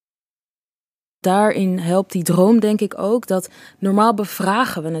Daarin helpt die droom denk ik ook, dat normaal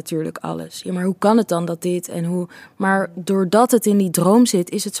bevragen we natuurlijk alles. Ja, maar hoe kan het dan dat dit en hoe... Maar doordat het in die droom zit,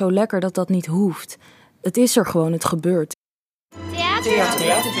 is het zo lekker dat dat niet hoeft. Het is er gewoon, het gebeurt. Theater.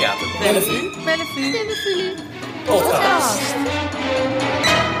 Bellevue. Podcast.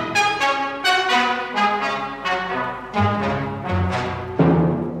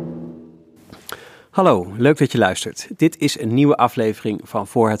 Hallo, leuk dat je luistert. Dit is een nieuwe aflevering van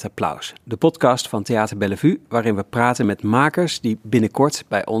Voor het Applaus. De podcast van Theater Bellevue, waarin we praten met makers die binnenkort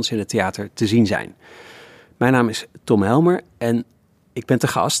bij ons in het theater te zien zijn. Mijn naam is Tom Helmer en ik ben te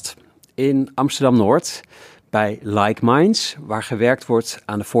gast in Amsterdam-Noord bij Like Minds, waar gewerkt wordt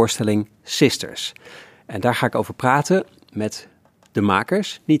aan de voorstelling Sisters. En daar ga ik over praten met de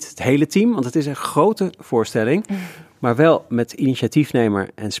makers. Niet het hele team, want het is een grote voorstelling, maar wel met initiatiefnemer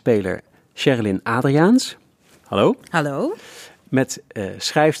en speler Sherilyn Adriaans. Hallo. Hallo. Met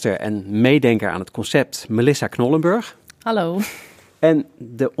schrijfster en meedenker aan het concept Melissa Knollenburg. Hallo. En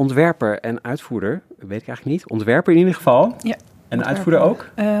de ontwerper en uitvoerder, weet ik eigenlijk niet. Ontwerper in ieder geval. Ja. En de uitvoerder ook?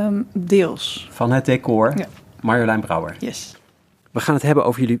 Deels. Van het decor. Ja. Marjolein Brouwer. Yes. We gaan het hebben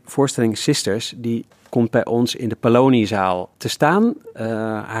over jullie voorstelling Sisters. Die komt bij ons in de Pallonizaal te staan.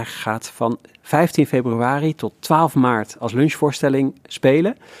 Hij gaat van 15 februari tot 12 maart als lunchvoorstelling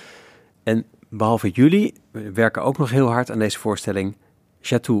spelen. En behalve jullie werken ook nog heel hard aan deze voorstelling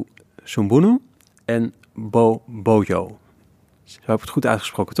Jatou Sumbunu en Bo Bojo. Zo heb ik het goed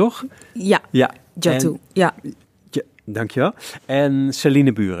uitgesproken, toch? Ja, Jatou. Ja. Dankjewel. En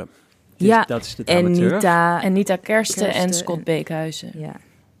Celine Buren. Dus ja, dat is de en dramaturg. Nita Kersten en Scott Beekhuizen. Ja.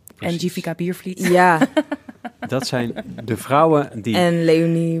 En Jivika Biervliet. Ja. Dat zijn de vrouwen die... En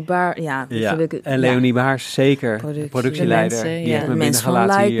Leonie Baar, en Leonie Baars, zeker. Productieleider. De mensen, die heeft me mensen van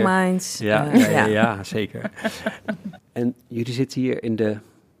binnengelaten Like hier. Minds. Ja, zeker. En jullie zitten hier in de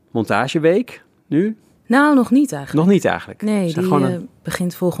montageweek nu? Nou, nog niet eigenlijk. Nog niet eigenlijk. Nee, Ze zijn die gewoon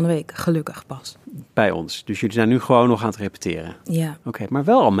begint volgende week, gelukkig pas. bij ons. Dus jullie zijn nu gewoon nog aan het repeteren. Ja. Oké, maar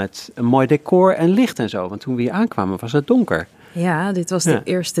wel al met een mooi decor en licht en zo. Want toen we hier aankwamen was het donker. Ja, dit was de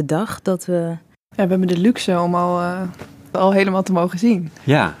eerste dag dat we... Ja, we hebben de luxe om al helemaal te mogen zien.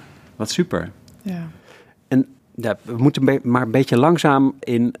 Ja, wat super. Ja. En ja, we moeten maar een beetje langzaam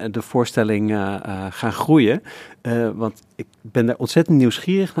in de voorstelling gaan groeien. Want ik ben er ontzettend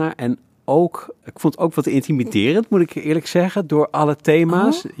nieuwsgierig naar. En ook, ik vond het ook wat intimiderend, moet ik eerlijk zeggen, door alle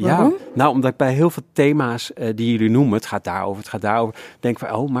thema's. Oh, waarom? Ja, nou, omdat ik bij heel veel thema's die jullie noemen, het gaat daarover, denk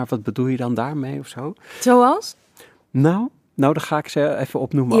van, maar wat bedoel je dan daarmee of zo? Zoals? Nou, dan ga ik ze even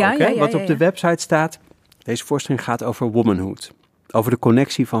opnoemen Ja, ook. Hè? ja, Wat op de website staat, deze voorstelling gaat over womanhood. Over de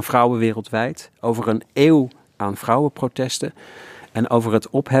connectie van vrouwen wereldwijd. Over een eeuw aan vrouwenprotesten. En over het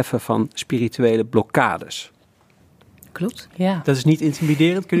opheffen van spirituele blokkades. Klopt. Ja. Dat is niet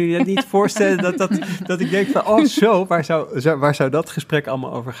intimiderend. Kunnen jullie dat niet voorstellen? Dat ik denk van, waar zou dat gesprek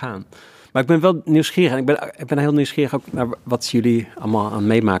allemaal over gaan? Maar ik ben wel nieuwsgierig. En ik ben heel nieuwsgierig ook naar wat jullie allemaal aan het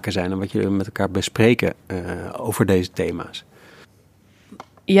meemaken zijn. En wat jullie met elkaar bespreken over deze thema's.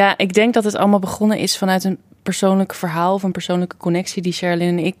 Ja, ik denk dat het allemaal begonnen is vanuit een persoonlijk verhaal of een persoonlijke connectie die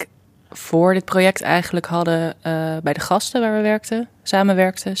Sherilyn en ik voor dit project eigenlijk hadden bij de gasten waar we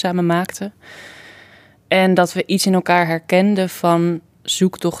samen maakten. En dat we iets in elkaar herkenden van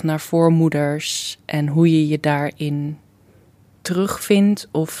zoektocht naar voormoeders en hoe je je daarin terugvindt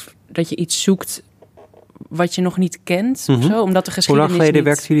of dat je iets zoekt wat je nog niet kent of zo, omdat de geschiedenis. Hoe lang geleden niet...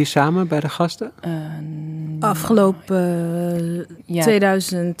 werkten jullie samen bij de gasten? Afgelopen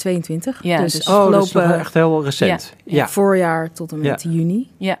 2022. Ja, dus dus afgelopen dat is toch echt heel recent. Ja. voorjaar tot en met juni.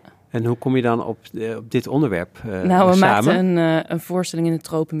 Ja. En hoe kom je dan op dit onderwerp We samen? maakten een voorstelling in het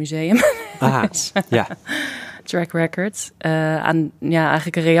Tropenmuseum. Aha, ja. Track Record.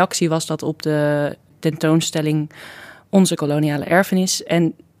 Eigenlijk een reactie was dat op de tentoonstelling Onze koloniale erfenis.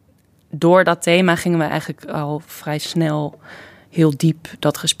 En door dat thema gingen we eigenlijk al vrij snel heel diep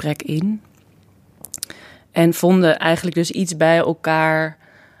dat gesprek in. En vonden eigenlijk dus iets bij elkaar,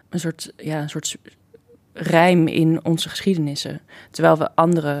 een soort rijm in onze geschiedenissen. Terwijl we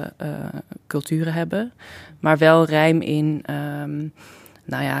andere culturen hebben, maar wel rijm in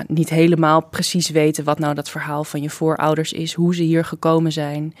niet helemaal precies weten wat nou dat verhaal van je voorouders is, hoe ze hier gekomen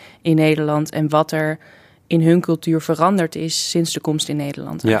zijn in Nederland en wat er in hun cultuur veranderd is sinds de komst in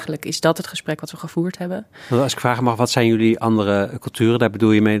Nederland. Ja. Eigenlijk is dat het gesprek wat we gevoerd hebben. Als ik vragen mag, wat zijn jullie andere culturen? Daar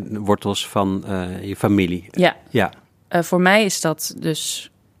bedoel je mee wortels van je familie? Ja. Voor mij is dat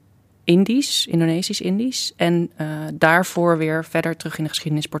dus Indisch, Indonesisch-Indisch. En daarvoor weer verder terug in de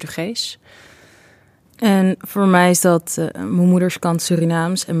geschiedenis Portugees. En voor mij is dat mijn moeders kant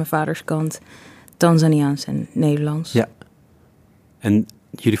Surinaams en mijn vaders kant Tanzaniaans en Nederlands. Ja. En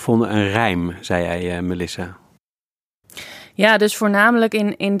jullie vonden een rijm, zei jij, Melissa. Ja, dus voornamelijk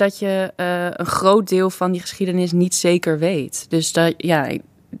in dat je een groot deel van die geschiedenis niet zeker weet. Dus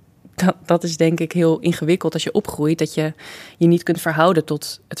dat is denk ik heel ingewikkeld als je opgroeit. Dat je je niet kunt verhouden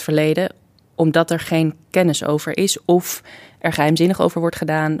tot het verleden, omdat er geen kennis over is. Of er geheimzinnig over wordt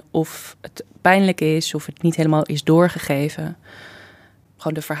gedaan, of het pijnlijk is, of het niet helemaal is doorgegeven.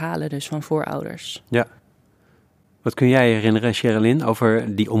 Gewoon de verhalen dus van voorouders. Ja. Wat kun jij herinneren, Sherilyn,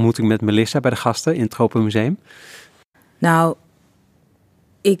 over die ontmoeting met Melissa bij de gasten in het Tropenmuseum? Nou,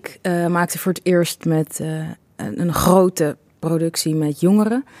 ik maakte voor het eerst met een grote productie met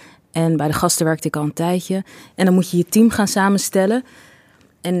jongeren. En bij de gasten werkte ik al een tijdje. En dan moet je je team gaan samenstellen.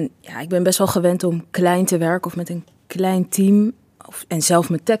 En ja, ik ben best wel gewend om klein te werken of met een klein team. En zelf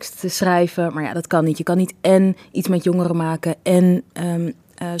mijn tekst te schrijven. Maar ja, dat kan niet. Je kan niet en iets met jongeren maken en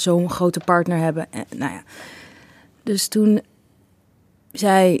zo'n grote partner hebben. Nou ja. Dus toen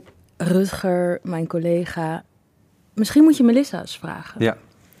zei Rutger, mijn collega, misschien moet je Melissa eens vragen. Ja.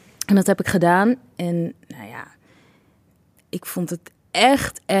 En dat heb ik gedaan. En nou ja, ik vond het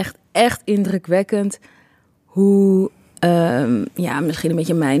echt indrukwekkend hoe, misschien een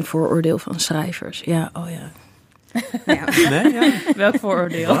beetje mijn vooroordeel van schrijvers. Ja, oh ja. Ja. Nee, ja. Welk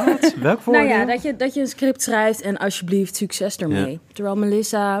vooroordeel? Wat? Welk voordeel? Nou ja, dat je een script schrijft en alsjeblieft succes ermee. Ja. Terwijl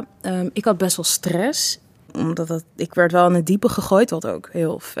Melissa, ik had best wel stress. Omdat ik werd wel in het diepe gegooid, wat ook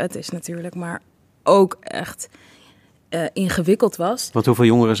heel vet is natuurlijk. Maar ook echt ingewikkeld was. Want hoeveel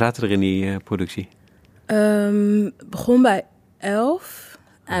jongeren zaten er in die productie? Begon bij 11.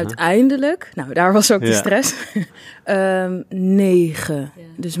 Uiteindelijk, nou daar was ook de stress, 9. Ja.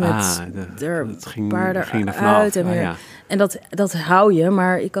 Dus met ging paarden er uit en weer. Ja. En dat hou je,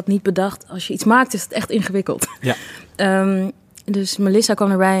 maar ik had niet bedacht, als je iets maakt is het echt ingewikkeld. Ja. Dus Melissa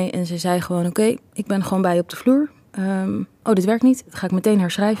kwam erbij en ze zei gewoon, oké, ik ben gewoon bij je op de vloer. Dit werkt niet, dat ga ik meteen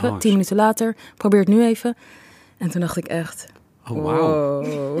herschrijven. 10 minuten later, probeer het nu even. En toen dacht ik echt, oh, wauw.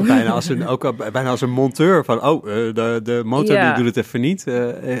 Wow. Bijna als een monteur van, de motor die doet het even niet,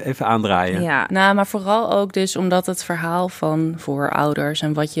 even aandraaien. Ja. Nou, maar vooral ook dus omdat het verhaal van voorouders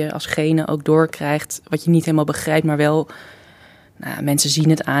en wat je als gene ook doorkrijgt, wat je niet helemaal begrijpt, maar wel, mensen zien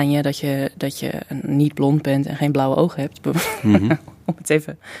het aan je dat je niet blond bent en geen blauwe ogen hebt. Mm-hmm. Om het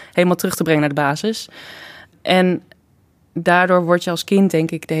even helemaal terug te brengen naar de basis. En daardoor word je als kind,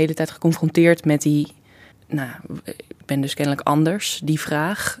 denk ik, de hele tijd geconfronteerd met die, ik ben dus kennelijk anders, die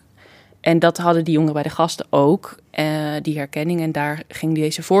vraag. En dat hadden die jongeren bij de gasten ook, die herkenning. En daar ging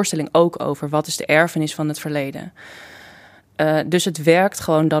deze voorstelling ook over. Wat is de erfenis van het verleden? Dus het werkt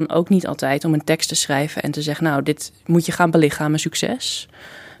gewoon dan ook niet altijd om een tekst te schrijven en te zeggen, dit moet je gaan belichamen, succes.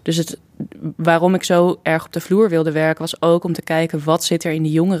 Dus waarom ik zo erg op de vloer wilde werken, was ook om te kijken, wat zit er in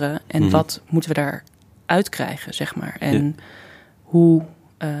die jongeren en wat moeten we daar uitkrijgen, zeg maar. En hoe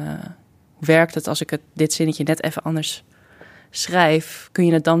werkt het als ik dit zinnetje net even anders schrijf? Kun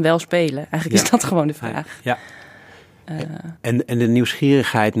je het dan wel spelen? Eigenlijk is dat gewoon de vraag. Ja. En de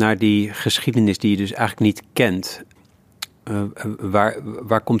nieuwsgierigheid naar die geschiedenis die je dus eigenlijk niet kent,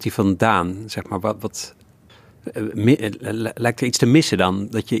 waar komt die vandaan? Zeg maar, wat lijkt er iets te missen dan,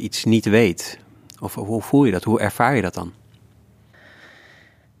 dat je iets niet weet? Of hoe voel je dat? Hoe ervaar je dat dan?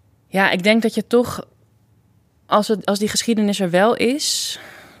 Ja, ik denk dat je toch, als die geschiedenis er wel is,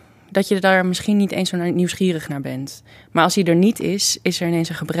 dat je daar misschien niet eens zo nieuwsgierig naar bent. Maar als die er niet is, is er ineens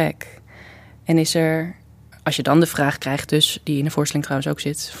een gebrek. En is er, als je dan de vraag krijgt dus, die in de voorstelling trouwens ook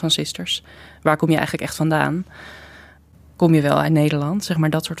zit, van Sisters, waar kom je eigenlijk echt vandaan? Kom je wel uit Nederland? Zeg maar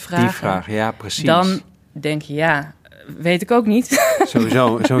dat soort vragen. Die vraag, ja, precies. Dan denk je, weet ik ook niet.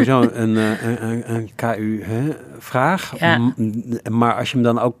 Sowieso een KU-vraag. Ja. Maar als je hem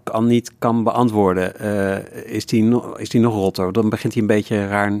dan ook al niet kan beantwoorden, is die nog rotter. Dan begint hij een beetje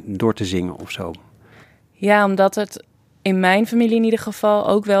raar door te zingen of zo. Ja, omdat het in mijn familie in ieder geval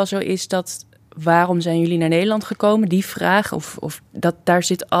ook wel zo is dat, waarom zijn jullie naar Nederland gekomen? Die vraag, of dat, daar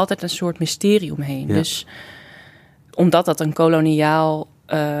zit altijd een soort mysterie omheen. Ja. Dus omdat dat een koloniaal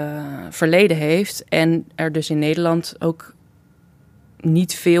verleden heeft en er dus in Nederland ook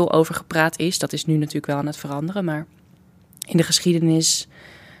niet veel over gepraat is. Dat is nu natuurlijk wel aan het veranderen, maar in de geschiedenis,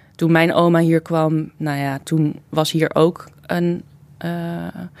 toen mijn oma hier kwam, toen was hier ook een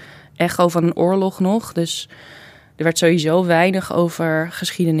echo van een oorlog nog. Dus er werd sowieso weinig over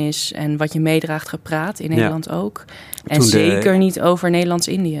geschiedenis en wat je meedraagt gepraat, in Nederland ook. En zeker niet over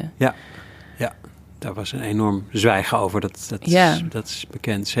Nederlands-Indië. Ja. Daar was een enorm zwijgen over, dat is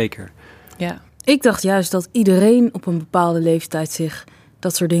bekend, zeker. Ja. Ik dacht juist dat iedereen op een bepaalde leeftijd zich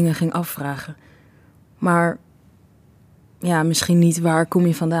dat soort dingen ging afvragen. Maar ja, misschien niet waar kom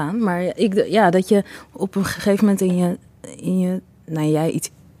je vandaan. Maar dat je op een gegeven moment in je nou jij iets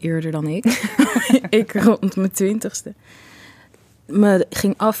eerder dan ik. Ik rond mijn 20ste. Me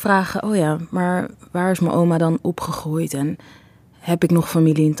ging afvragen, oh ja, maar waar is mijn oma dan opgegroeid? En heb ik nog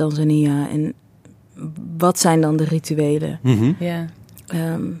familie in Tanzania? En wat zijn dan de rituelen? Ja.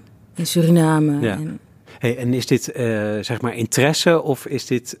 In Suriname. Ja. En is dit zeg maar interesse of is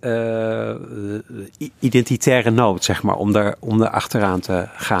dit identitaire nood, zeg maar, om daar achteraan te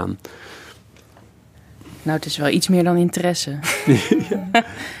gaan? Nou, het is wel iets meer dan interesse.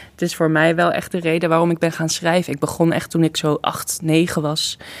 Het is voor mij wel echt de reden waarom ik ben gaan schrijven. Ik begon echt toen ik zo 8, 9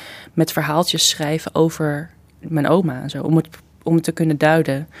 was met verhaaltjes schrijven over mijn oma en zo. Om het te kunnen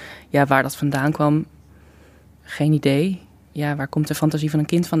duiden. Ja, waar dat vandaan kwam, geen idee. Ja, waar komt de fantasie van een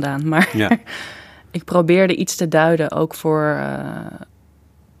kind vandaan? Maar ik probeerde iets te duiden, ook voor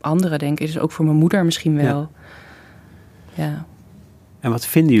anderen, denk ik. Dus ook voor mijn moeder misschien wel. Ja. En wat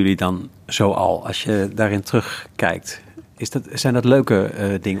vinden jullie dan zoal als je daarin terugkijkt? Zijn dat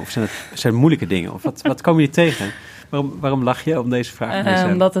leuke dingen of zijn het moeilijke dingen? Of wat komen jullie tegen? Waarom lach je om deze vraag?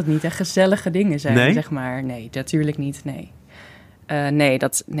 Omdat het niet echt gezellige dingen zijn, Nee? zeg maar. Nee, natuurlijk niet, nee.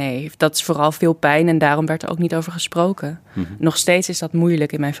 Dat is vooral veel pijn en daarom werd er ook niet over gesproken. Mm-hmm. Nog steeds is dat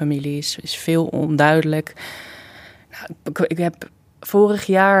moeilijk in mijn familie, is veel onduidelijk. Nou, vorig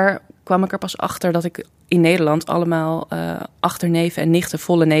jaar kwam ik er pas achter dat ik in Nederland allemaal achterneven en nichten,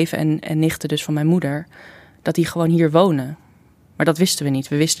 volle neven en nichten dus van mijn moeder, dat die gewoon hier wonen. Maar dat wisten we niet.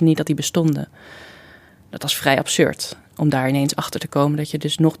 We wisten niet dat die bestonden. Dat was vrij absurd om daar ineens achter te komen dat je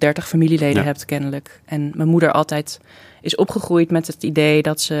dus nog 30 familieleden hebt kennelijk. En mijn moeder altijd is opgegroeid met het idee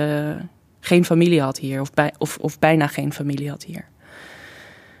dat ze geen familie had hier of bijna geen familie had hier.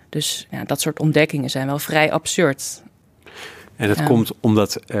 Dus ja, dat soort ontdekkingen zijn wel vrij absurd. En dat komt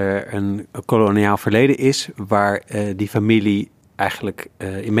omdat er een koloniaal verleden is waar die familie eigenlijk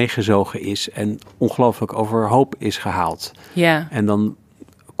in meegezogen is en ongelooflijk overhoop is gehaald. Ja. En dan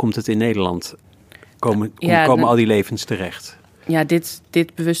komt het in Nederland, komen al die levens terecht. Ja,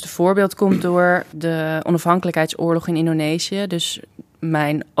 dit bewuste voorbeeld komt door de onafhankelijkheidsoorlog in Indonesië. Dus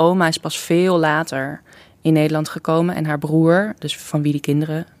mijn oma is pas veel later in Nederland gekomen en haar broer, dus van wie die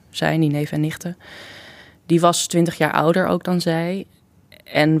kinderen zijn, die neven en nichten, die was 20 jaar ouder ook dan zij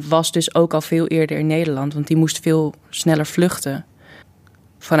en was dus ook al veel eerder in Nederland, want die moest veel sneller vluchten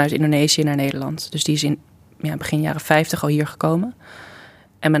vanuit Indonesië naar Nederland. Dus die is in begin jaren 50 al hier gekomen.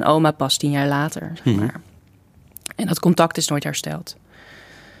 En mijn oma pas 10 jaar later, zeg maar. En dat contact is nooit hersteld.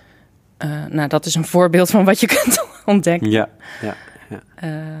 Nou, dat is een voorbeeld van wat je kunt ontdekken. Ja.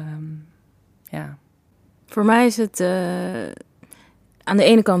 Ja. Voor mij is het aan de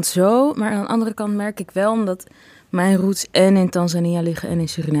ene kant zo, maar aan de andere kant merk ik wel, omdat mijn roots en in Tanzania liggen en in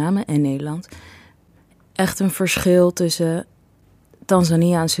Suriname en Nederland, echt een verschil tussen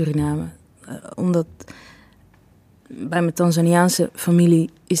Tanzania en Suriname. Omdat bij mijn Tanzaniaanse familie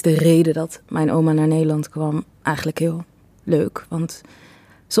is de reden dat mijn oma naar Nederland kwam eigenlijk heel leuk. Want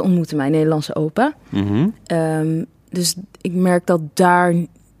ze ontmoette mijn Nederlandse opa. Mm-hmm. Dus ik merk dat daar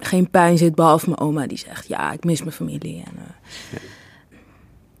geen pijn zit, behalve mijn oma die zegt, ja, ik mis mijn familie.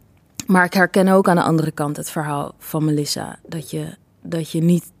 Maar ik herken ook aan de andere kant het verhaal van Melissa. Dat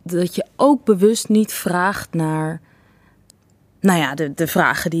je ook bewust niet vraagt naar, nou ja, de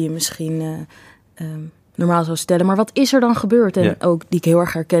vragen die je misschien normaal zou stellen. Maar wat is er dan gebeurd? En ook die ik heel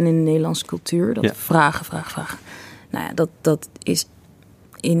erg herken in de Nederlandse cultuur. Dat vragen. Nou ja, dat is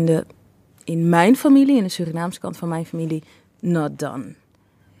in mijn familie, in de Surinaamse kant van mijn familie, not done.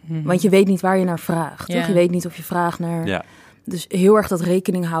 Want je weet niet waar je naar vraagt. Toch? Je weet niet of je vraagt naar. Ja. Dus heel erg dat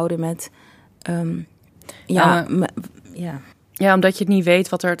rekening houden met. Ja, omdat je het niet weet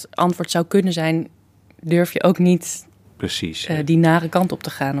wat er het antwoord zou kunnen zijn, durf je ook niet Precies. die nare kant op te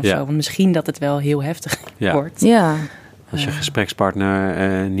gaan of zo. Want misschien dat het wel heel heftig wordt. Ja. Als je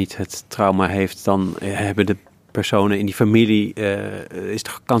gesprekspartner niet het trauma heeft, dan hebben de personen in die familie, is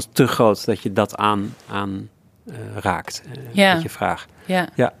de kans te groot dat je dat aan raakt. Met je vraag.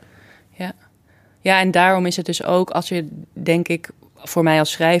 Ja, en daarom is het dus ook, als je, denk ik, voor mij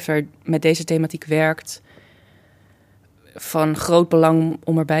als schrijver met deze thematiek werkt, van groot belang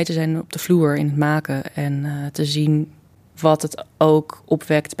om erbij te zijn op de vloer in het maken en te zien wat het ook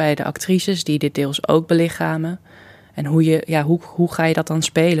opwekt bij de actrices die dit deels ook belichamen. En hoe ga je dat dan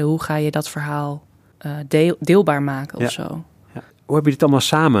spelen? Hoe ga je dat verhaal deelbaar maken of zo? Ja. Hoe hebben jullie het allemaal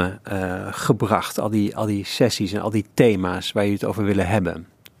samen gebracht? Al die sessies en al die thema's waar jullie het over willen hebben.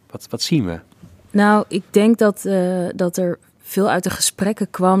 Wat zien we? Nou, ik denk dat er veel uit de gesprekken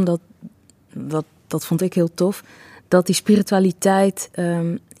kwam. Dat vond ik heel tof. Dat die spiritualiteit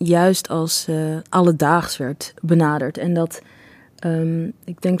juist als alledaags werd benaderd. En dat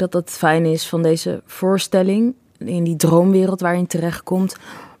ik denk dat dat fijn is van deze voorstelling. in die droomwereld waar je in terechtkomt.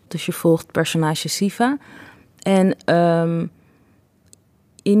 Dus je volgt personage Siva. En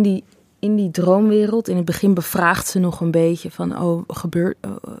in die droomwereld, in het begin bevraagt ze nog een beetje van,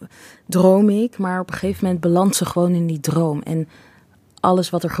 droom ik? Maar op een gegeven moment belandt ze gewoon in die droom. En alles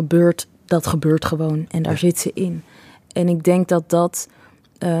wat er gebeurt, dat gebeurt gewoon. En daar zit ze in. En ik denk dat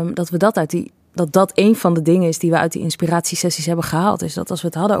een van de dingen is die we uit die inspiratiesessies hebben gehaald. Is dat als we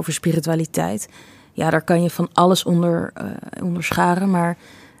het hadden over spiritualiteit, ja, daar kan je van alles onder scharen. Maar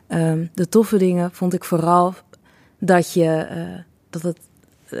de toffe dingen vond ik vooral dat het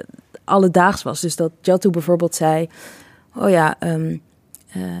alledaags was. Dus dat Jatu bijvoorbeeld zei,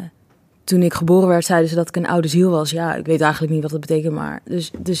 toen ik geboren werd, zeiden ze dat ik een oude ziel was. Ja, ik weet eigenlijk niet wat dat betekent, maar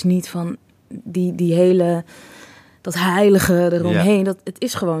dus niet van die hele, dat heilige eromheen. Ja. Het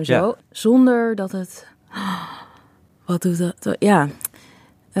is gewoon zo. Ja. Zonder dat het, wat doet dat? Ja.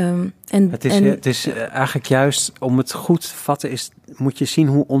 Het is eigenlijk juist, om het goed te vatten, moet je zien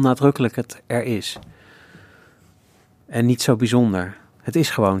hoe onnadrukkelijk het er is. En niet zo bijzonder. Het is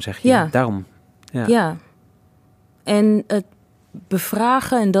gewoon, zeg je. Ja. Daarom. Ja. Ja. En het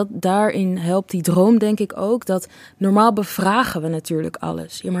bevragen, en daarin helpt die droom denk ik ook, dat normaal bevragen we natuurlijk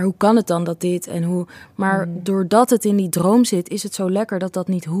alles. Ja, maar hoe kan het dan dat dit en hoe... Maar doordat het in die droom zit, is het zo lekker dat dat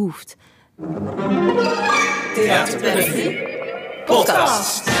niet hoeft. Theater Bellevue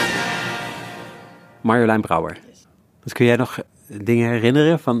podcast. Marjolein Brouwer. Wat kun jij nog dingen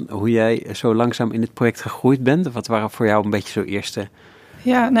herinneren van hoe jij zo langzaam in het project gegroeid bent? Wat waren voor jou een beetje zo eerste...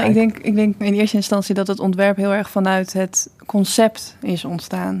 Ja, nou, ik denk in eerste instantie dat het ontwerp heel erg vanuit het concept is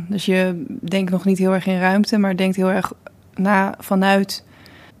ontstaan. Dus je denkt nog niet heel erg in ruimte, maar denkt heel erg vanuit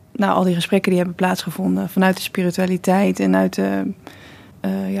al die gesprekken die hebben plaatsgevonden. Vanuit de spiritualiteit en uit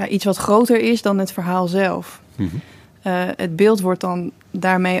iets wat groter is dan het verhaal zelf. Mm-hmm. Het beeld wordt dan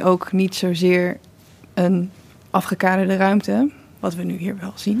daarmee ook niet zozeer een afgekaderde ruimte, wat we nu hier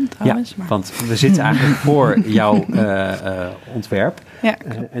wel zien trouwens. Ja, want we zitten eigenlijk voor jouw ontwerp. Ja.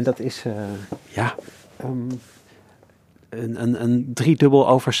 En dat is een driedubbel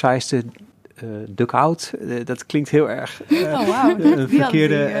oversized dugout. Dat klinkt heel erg wauw.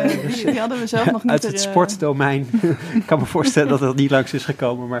 verkeerde... Die hadden we zelf nog niet. Uit het sportdomein. Ik kan me voorstellen dat dat niet langs is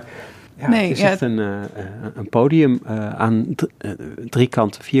gekomen, maar... Ja, nee, het is echt een podium aan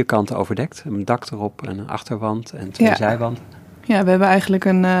vier kanten overdekt. Een dak erop, een achterwand en twee zijwanden. Ja, we hebben eigenlijk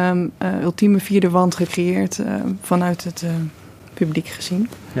een ultieme vierde wand gecreëerd vanuit het publiek gezien.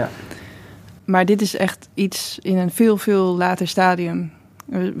 Ja. Maar dit is echt iets in een veel, veel later stadium.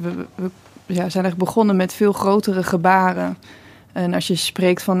 We zijn echt begonnen met veel grotere gebaren. En als je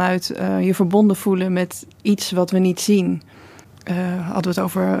spreekt vanuit je verbonden voelen met iets wat we niet zien... hadden we het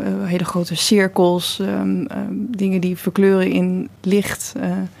over hele grote cirkels, dingen die verkleuren in licht.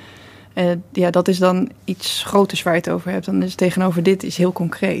 Dat is dan iets groters waar je het over hebt. Dan is tegenover dit is heel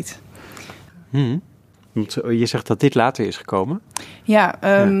concreet. Je zegt dat dit later is gekomen? Ja,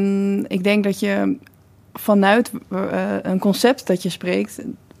 ik denk dat je vanuit een concept dat je spreekt...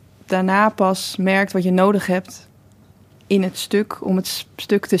 daarna pas merkt wat je nodig hebt in het stuk om het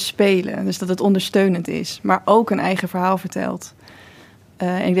stuk te spelen. Dus dat het ondersteunend is, maar ook een eigen verhaal vertelt.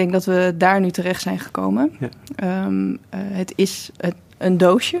 En ik denk dat we daar nu terecht zijn gekomen. Ja. Het is een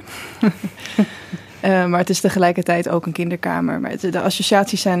doosje. Maar het is tegelijkertijd ook een kinderkamer. Maar de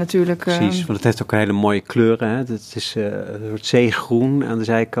associaties zijn natuurlijk... Precies, want het heeft ook hele mooie kleuren. Hè? Het is een soort zeegroen aan de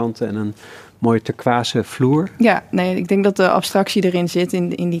zijkanten en een mooie turquoise vloer. Ja, nee, ik denk dat de abstractie erin zit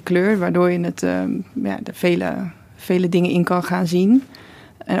in die kleur... waardoor je de vele dingen in kan gaan zien.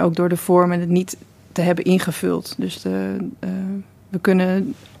 En ook door de vorm en het niet te hebben ingevuld. Dus we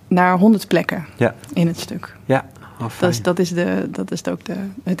kunnen naar 100 plekken in het stuk. Ja, dat is ook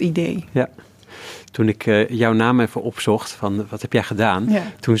het idee. Ja. Toen ik jouw naam even opzocht van wat heb jij gedaan... Ja.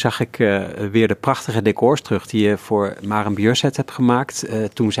 Toen zag ik weer de prachtige decors terug... die je voor Maren Björset hebt gemaakt...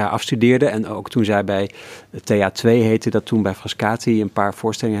 toen zij afstudeerde en ook toen zij bij TA2 heette... dat toen bij Frascati een paar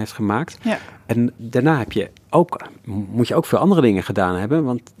voorstellingen heeft gemaakt. Ja. En daarna moet je ook veel andere dingen gedaan hebben...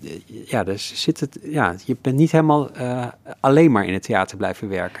 want je bent niet helemaal alleen maar in het theater blijven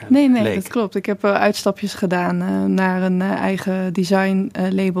werken. Nee, dat klopt. Ik heb uitstapjes gedaan naar een eigen design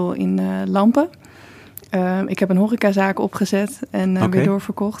label in Lampen... ik heb een horecazaak opgezet en weer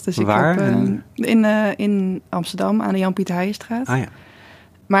doorverkocht. Dus waar? In Amsterdam aan de Jan-Pieter Heijenstraat. Ah, ja.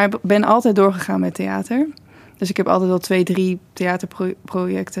 Maar ik ben altijd doorgegaan met theater. Dus ik heb altijd al 2-3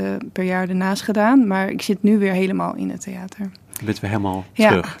 theaterprojecten per jaar ernaast gedaan. Maar ik zit nu weer helemaal in het theater. Je bent weer helemaal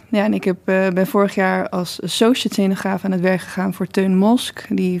terug. Ja, en ik ben vorig jaar als associate scenograaf aan het werk gegaan voor Teun Mosk.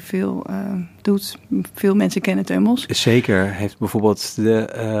 Die veel doet. Veel mensen kennen Teun Mosk. Zeker. Heeft bijvoorbeeld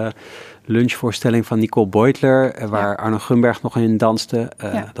de lunchvoorstelling van Nicole Beutler, waar Arno Gunberg nog in danste.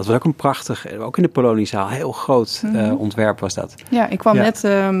 Dat was ook een prachtig, ook in de Polonizaal, heel groot ontwerp was dat. Ja, ik kwam net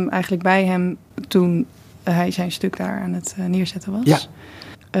eigenlijk bij hem toen hij zijn stuk daar aan het neerzetten was.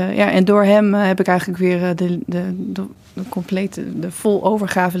 Ja. En door hem heb ik eigenlijk weer de complete, de vol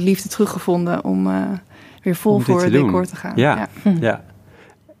overgave liefde teruggevonden om weer vol voor het decor te gaan. Ja.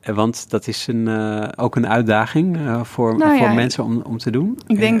 Want dat is ook een uitdaging voor mensen om te doen.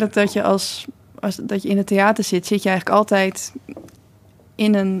 Ik denk dat je als dat je in het theater zit je eigenlijk altijd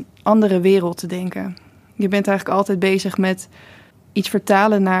in een andere wereld te denken. Je bent eigenlijk altijd bezig met iets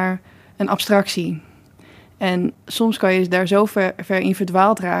vertalen naar een abstractie. En soms kan je daar zo ver in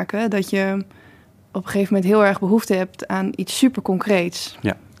verdwaald raken dat je op een gegeven moment heel erg behoefte hebt aan iets super concreets.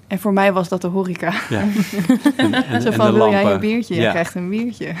 Ja. En voor mij was dat de horeca. Ja. Zo van, wil jij een biertje? Je krijgt een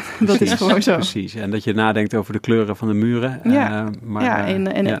biertje. Dat is gewoon zo. Precies. En dat je nadenkt over de kleuren van de muren.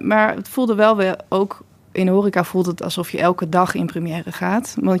 Maar het voelde wel weer ook... In de horeca voelt het alsof je elke dag in première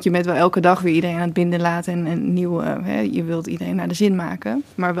gaat. Want je bent wel elke dag weer iedereen aan het binden laten. En je wilt iedereen naar de zin maken.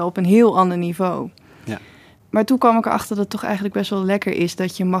 Maar wel op een heel ander niveau. Ja. Maar toen kwam ik erachter dat het toch eigenlijk best wel lekker is...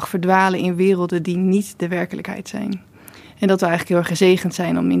 dat je mag verdwalen in werelden die niet de werkelijkheid zijn. En dat we eigenlijk heel erg gezegend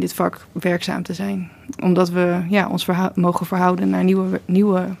zijn om in dit vak werkzaam te zijn. Omdat we ons mogen verhouden naar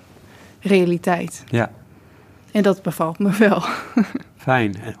nieuwe realiteit. Ja. En dat bevalt me wel.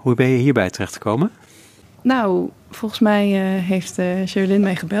 Fijn. En hoe ben je hierbij terechtgekomen? Nou, volgens mij heeft Sherilyn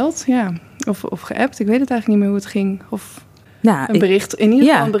mij gebeld. Ja. Of geappt. Ik weet het eigenlijk niet meer hoe het ging. Of een bericht. In ieder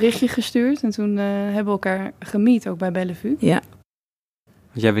geval een berichtje gestuurd. En toen hebben we elkaar gemiet, ook bij Bellevue. Ja.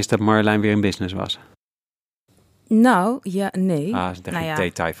 Want jij wist dat Marjolein weer in business was? Nou, nee. Dat is echt een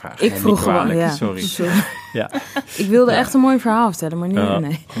detailvraag. Ik vroeg gewoon, Sorry. Ja. Ik wilde echt een mooi verhaal vertellen, maar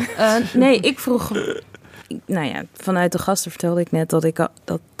nee. Nee, ik vroeg... vanuit de gasten vertelde ik net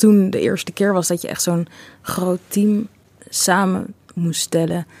dat toen de eerste keer was... dat je echt zo'n groot team samen moest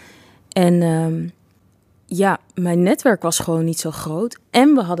stellen. En mijn netwerk was gewoon niet zo groot.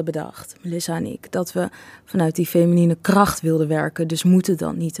 En we hadden bedacht, Melissa en ik... dat we vanuit die feminine kracht wilden werken. Dus moet het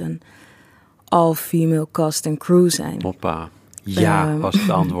dan niet een... all-female cast en crew zijn. Hoppa. Ja, was het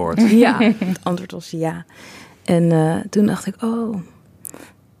antwoord. Ja, het antwoord was ja. En toen dacht ik,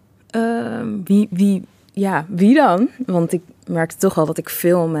 wie dan? Want ik merkte toch al dat ik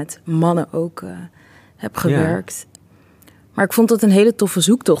veel met mannen ook heb gewerkt. Ja. Maar ik vond het een hele toffe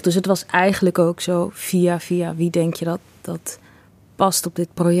zoektocht. Dus het was eigenlijk ook zo via wie denk je dat past op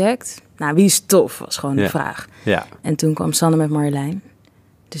dit project? Nou, wie is tof, was gewoon de vraag. Ja. En toen kwam Sanne met Marjolein.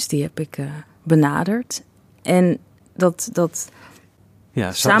 Dus die heb ik... benaderd. En dat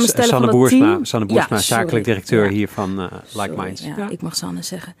samenstellen Sanne van Boersma, team... Sanne Boersma, zakelijk directeur hier van Like Minds. Ja, ik mag Sanne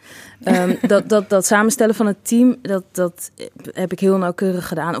zeggen. Dat samenstellen van het team, dat heb ik heel nauwkeurig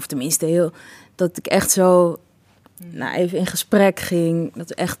gedaan. Of tenminste, dat ik echt zo even in gesprek ging. Dat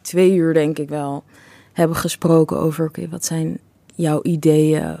we echt 2 uur, denk ik wel, hebben gesproken over... oké, wat zijn jouw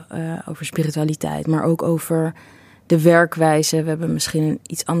ideeën over spiritualiteit, maar ook over... de werkwijze. We hebben misschien een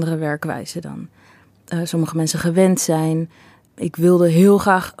iets andere werkwijze dan sommige mensen gewend zijn. Ik wilde heel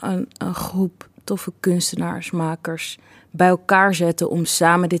graag een groep toffe kunstenaars, makers bij elkaar zetten om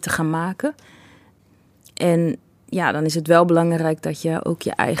samen dit te gaan maken. En dan is het wel belangrijk dat je ook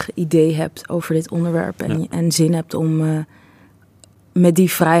je eigen idee hebt over dit onderwerp en zin hebt om met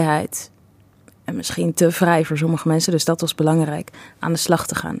die vrijheid, en misschien te vrij voor sommige mensen, dus dat was belangrijk, aan de slag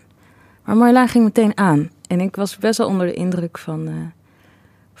te gaan. Maar Marjolein ging meteen aan. En ik was best wel onder de indruk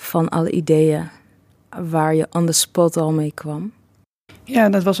van alle ideeën waar je on the spot al mee kwam. Ja,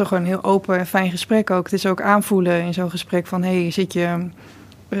 dat was ook gewoon een heel open en fijn gesprek ook. Het is ook aanvoelen in zo'n gesprek van... zit je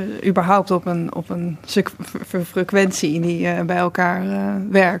überhaupt op een frequentie die bij elkaar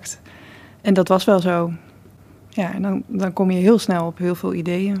werkt? En dat was wel zo. Ja, en dan kom je heel snel op heel veel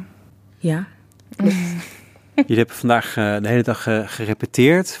ideeën. Ja. Jullie hebben vandaag de hele dag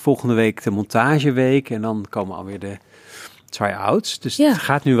gerepeteerd. Volgende week de montageweek. En dan komen alweer de try-outs. Dus het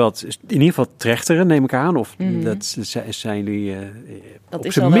gaat nu wat, in ieder geval trechteren, neem ik aan. Of dat zijn jullie dat op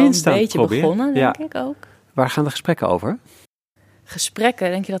is zijn al minst wel aan een het beetje proberen. begonnen, denk ik ook. Waar gaan de gesprekken over? Gesprekken?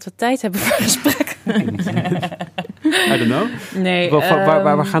 Denk je dat we tijd hebben voor gesprekken? I don't know. Nee.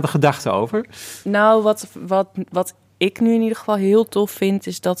 Waar gaan de gedachten over? Nou, wat ik nu in ieder geval heel tof vind,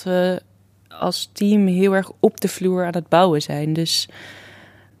 is dat we als team heel erg op de vloer aan het bouwen zijn. Dus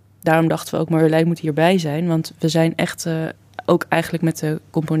daarom dachten we ook, Marjolein moet hierbij zijn. Want we zijn echt ook eigenlijk met de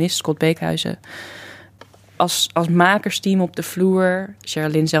componist Scott Beekhuizen als makersteam op de vloer,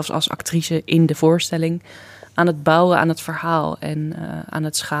 Sherilyn zelfs als actrice in de voorstelling, aan het bouwen aan het verhaal en aan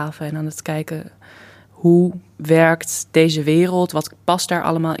het schaven en aan het kijken hoe werkt deze wereld, wat past daar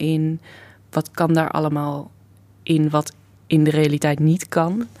allemaal in, wat kan daar allemaal in wat in de realiteit niet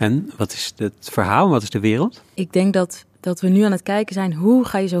kan. En wat is het verhaal? Wat is de wereld? Ik denk dat we nu aan het kijken zijn, hoe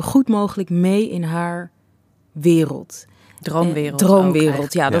ga je zo goed mogelijk mee in haar wereld? Droomwereld.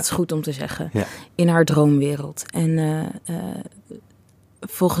 Droomwereld, ja, dat is goed om te zeggen. Ja. In haar droomwereld. En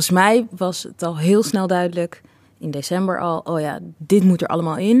volgens mij was het al heel snel duidelijk, in december al, oh ja, dit moet er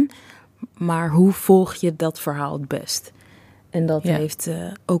allemaal in. Maar hoe volg je dat verhaal het best? En dat heeft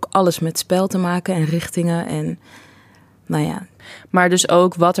ook alles met spel te maken en richtingen en nou ja. Maar dus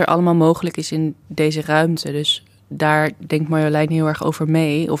ook wat er allemaal mogelijk is in deze ruimte. Dus daar denkt Marjolein heel erg over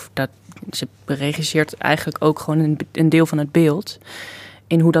mee. Of dat ze regisseert eigenlijk ook gewoon een deel van het beeld.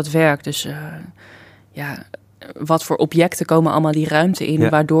 In hoe dat werkt. Dus wat voor objecten komen allemaal die ruimte in. Ja.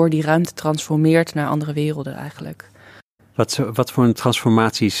 Waardoor die ruimte transformeert naar andere werelden eigenlijk. Wat voor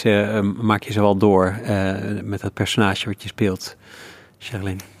transformaties maak je zoal door met dat personage wat je speelt,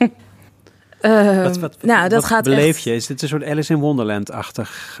 Sherilyn? Wat beleef je? Is dit een soort Alice in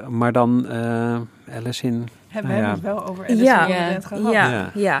Wonderland-achtig, maar dan Alice in... Hebben we het wel over Alice in Wonderland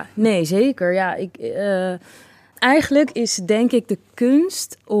gehad? Ja, nee, zeker. Ja, eigenlijk is denk ik de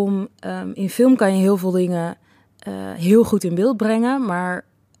kunst om... in film kan je heel veel dingen heel goed in beeld brengen, maar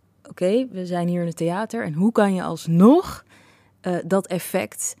oké, we zijn hier in het theater en hoe kan je alsnog dat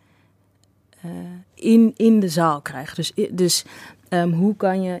effect in de zaal krijgen? Dus hoe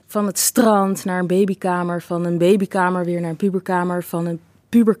kan je van het strand naar een babykamer, van een babykamer weer naar een puberkamer, van een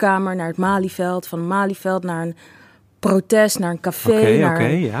puberkamer naar het Malieveld, van een Malieveld naar een protest, naar een café.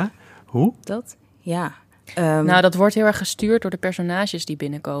 Ja. Hoe? Dat? Ja. Dat wordt heel erg gestuurd door de personages die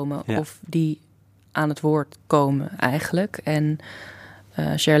binnenkomen of die aan het woord komen eigenlijk. En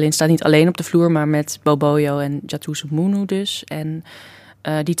Sherilyn staat niet alleen op de vloer, maar met Boboyo en Jatusu Munu dus. En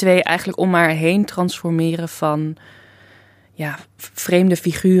die twee eigenlijk om haar heen transformeren van vreemde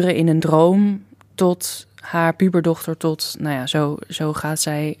figuren in een droom tot haar puberdochter, tot, zo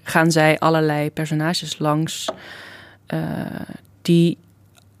gaan zij allerlei personages langs die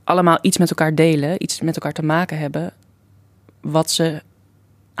allemaal iets met elkaar delen, iets met elkaar te maken hebben, wat ze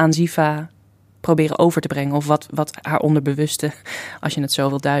aan Ziva proberen over te brengen, of wat haar onderbewuste, als je het zo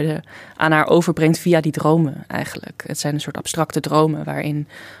wilt duiden, aan haar overbrengt via die dromen eigenlijk. Het zijn een soort abstracte dromen waarin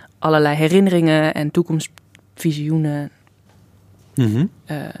allerlei herinneringen en toekomstvisioenen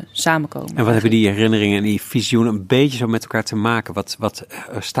samenkomen. En wat hebben die herinneringen en die visioenen een beetje zo met elkaar te maken? Wat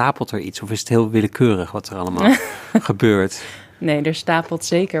stapelt er iets? Of is het heel willekeurig wat er allemaal gebeurt? Nee, er stapelt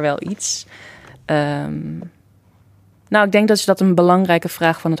zeker wel iets. Ik denk dat een belangrijke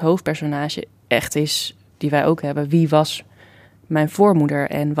vraag van het hoofdpersonage echt is, die wij ook hebben. Wie was mijn voormoeder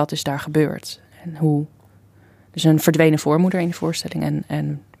en wat is daar gebeurd? En hoe? Dus een verdwenen voormoeder in de voorstelling.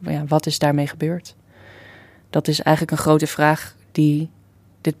 En wat is daarmee gebeurd? Dat is eigenlijk een grote vraag die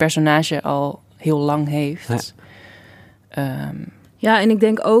dit personage al heel lang heeft. Ja, en ik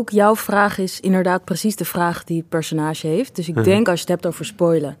denk ook, jouw vraag is inderdaad precies de vraag die het personage heeft. Dus ik denk, als je het hebt over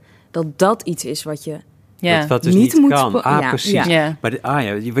spoilen, dat iets is wat je wat dus niet kan. Precies. Ja. Maar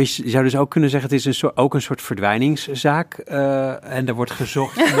je zou dus ook kunnen zeggen, het is ook een soort verdwijningszaak. En er wordt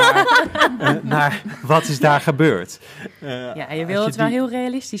gezocht naar wat is daar gebeurd. Je wil het wel heel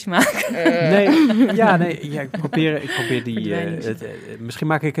realistisch maken. Ik probeer die... misschien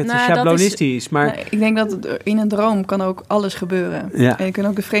maak ik het schablonistisch, maar... Ik denk dat in een droom kan ook alles gebeuren. Ja. En je kan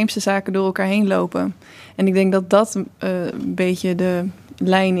ook de vreemdste zaken door elkaar heen lopen. En ik denk dat een beetje de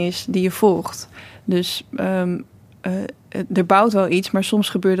lijn is die je volgt. Dus er bouwt wel iets, maar soms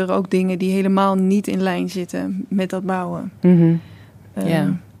gebeuren er ook dingen die helemaal niet in lijn zitten met dat bouwen. Mm-hmm.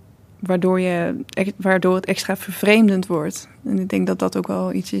 Waardoor het extra vervreemdend wordt. En ik denk dat dat ook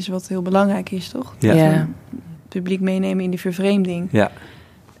wel iets is wat heel belangrijk is, toch? Ja. Dat we het publiek meenemen in die vervreemding. Ja.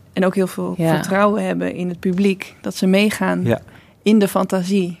 En ook heel veel vertrouwen hebben in het publiek. Dat ze meegaan in de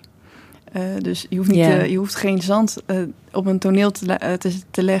fantasie. Dus je hoeft geen zand op een toneel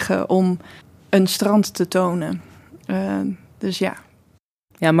te leggen om een strand te tonen.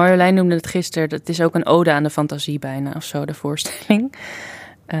 Ja, Marjolein noemde het gisteren. Het is ook een ode aan de fantasie bijna, of zo, de voorstelling.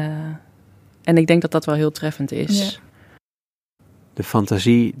 En ik denk dat dat wel heel treffend is. Ja. De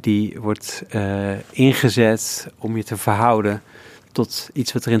fantasie die wordt ingezet om je te verhouden tot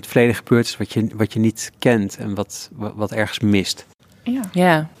iets wat er in het verleden gebeurd is, wat je niet kent en wat ergens mist.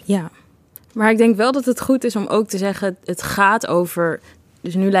 Ja. Maar ik denk wel dat het goed is om ook te zeggen, het gaat over...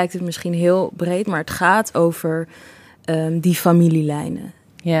 Dus nu lijkt het misschien heel breed, maar het gaat over die familielijnen.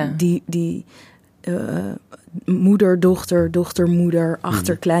 Ja. Die moeder, dochter, moeder,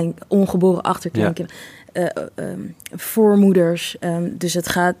 ongeboren achterkleinkinderen, voormoeders. Dus het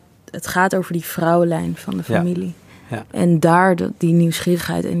gaat over die vrouwenlijn van de familie. Ja. En daar die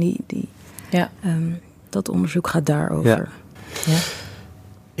nieuwsgierigheid en die Ja. Dat onderzoek gaat daarover. Ja.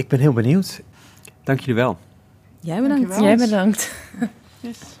 Ik ben heel benieuwd. Dank jullie wel. Jij bedankt. Dankjewel. Jij bedankt.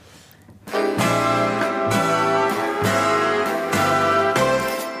 Yes.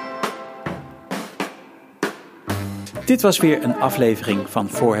 Dit was weer een aflevering van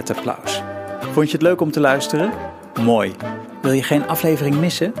Voor het Applaus. Vond je het leuk om te luisteren? Mooi. Wil je geen aflevering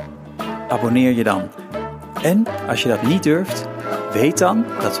missen? Abonneer je dan. En als je dat niet durft, weet dan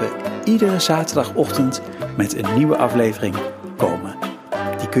dat we iedere zaterdagochtend met een nieuwe aflevering komen.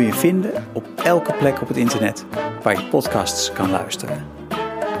 Die kun je vinden op elke plek op het internet waar je podcasts kan luisteren.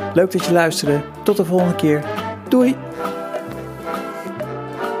 Leuk dat je luisterde. Tot de volgende keer. Doei!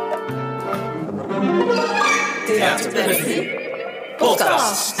 Theater Bellevue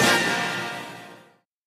podcast.